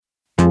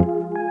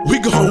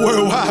going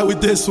worldwide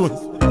with this one.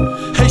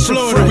 Haitian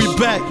Florida, we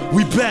back,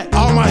 we back.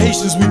 All my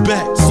Haitians, we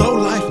back. So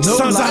life, no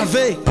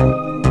Sanzave.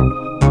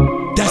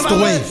 That's the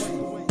wave.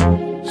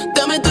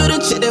 Coming through the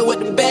shit that what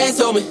the bags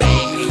told me. Son,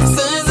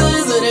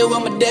 that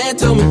what my dad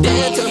told me.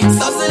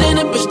 Saucing in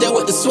the bitch, that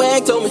what the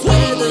swag told me.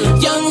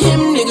 Young him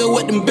nigga,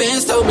 what them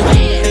bands told me.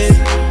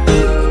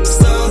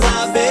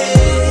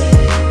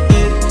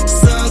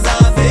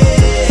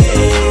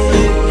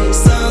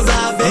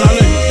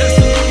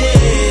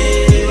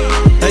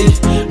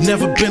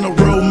 Never been a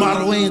role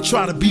model, ain't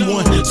try to be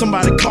one.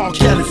 Somebody call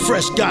Cali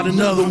Fresh, got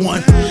another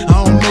one.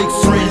 I don't make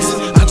friends,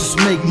 I just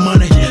make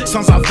money.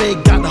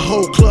 Sanzave got the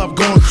whole club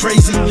going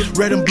crazy.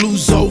 Red and blue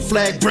Zoe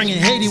flag, bringing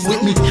Haiti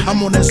with me.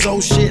 I'm on that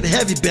Zoe shit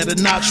heavy, better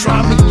not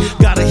try me.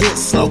 Got a hit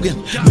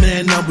slogan,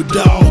 man number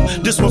dog.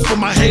 This one for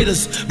my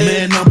haters,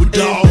 man number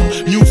dog.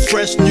 New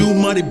fresh, new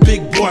money,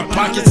 big boy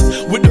pockets.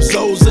 With them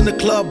Zoes in the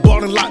club,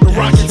 ballin' like the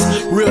Rockets.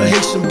 Real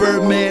Haitian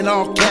Birdman,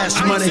 all cash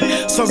money.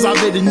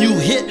 Sanzave the new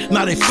hit,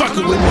 now they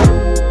fucking with me.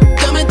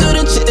 Coming through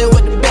the shit that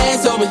what the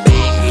bags told me.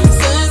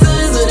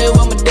 Sons, that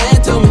what my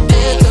dad told me.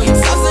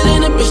 Saucing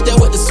in the bitch, that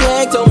what the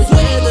swag told me.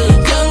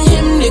 Young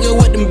him nigga,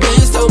 what them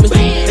bands told me.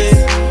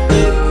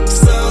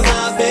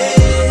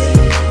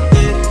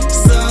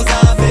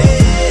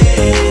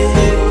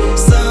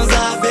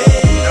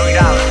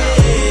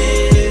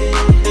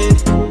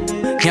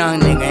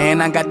 Young nigga,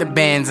 and I got the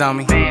bands on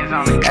me.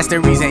 That's the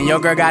reason your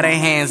girl got her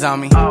hands on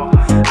me.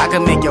 I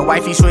could make your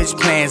wifey switch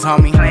plans,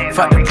 homie.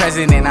 Fuck the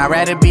president, I'd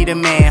rather be the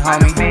man,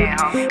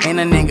 homie. And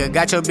a nigga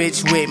got your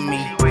bitch with me.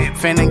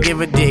 Finna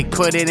give a dick,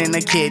 put it in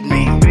the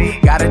kidney.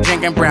 Got her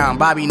drinking brown,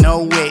 Bobby,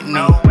 no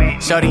Whitney.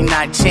 Shorty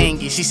not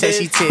chingy, she said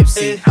she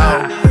tipsy.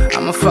 Oh,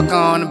 I'ma fuck her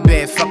on the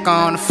bed, fuck her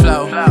on the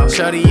floor.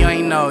 Shorty, you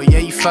ain't know, yeah,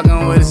 you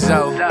fucking with a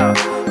Zoe.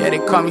 Yeah, they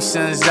call me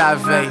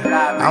Sanzave.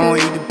 I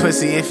won't eat the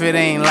pussy if it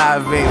ain't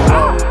live, baby.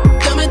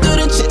 Coming through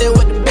the shit that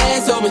what the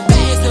bags told me.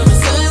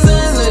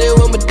 Sons, that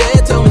what my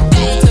dad told me.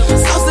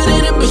 Saucing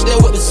in the bitch, that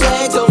what the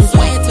swag told me.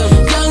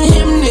 Young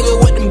him nigga,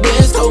 what them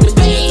bands told me.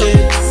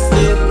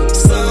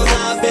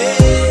 Sanzave.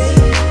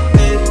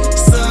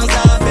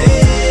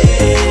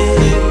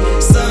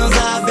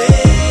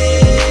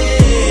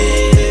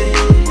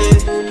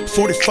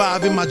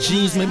 45 in my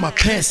jeans make my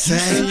pants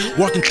sag.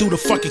 Walking through the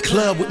fucking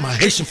club with my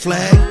Haitian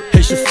flag.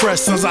 Haitian fresh,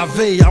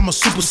 Sanzave, I'm a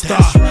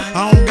superstar.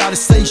 I don't gotta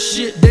say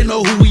shit, they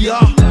know who we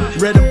are.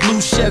 Red and blue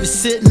Chevy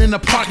sitting in the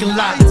parking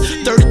lot.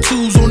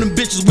 32s on them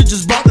bitches, we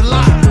just bought the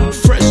lot.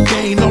 Fresh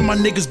gain, all my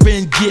niggas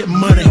been getting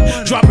money.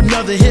 Drop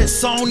another hit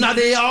song, now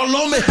they all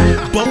on me.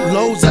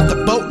 Boatloads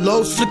after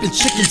boatloads, flipping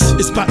chickens.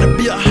 It's about to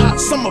be a hot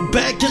summer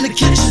back in the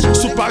kitchen.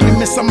 Super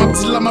miss, I'm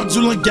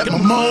Abdullah, get my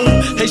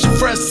moan. Haitian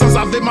fresh,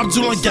 Sanzave,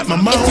 Abdullah, get my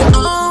moan. If you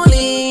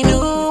only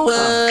knew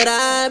what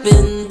I've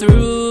been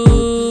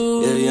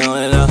through, if you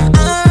only know,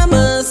 I'm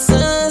a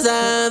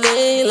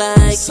Sanzave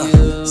like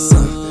you.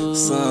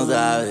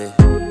 Sanzave.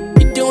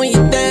 You're doing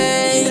your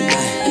thing,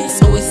 and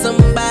there's always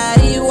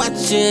somebody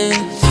watching.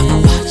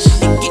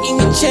 And getting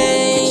you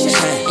change,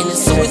 and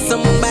there's always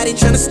somebody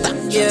trying to stop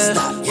you.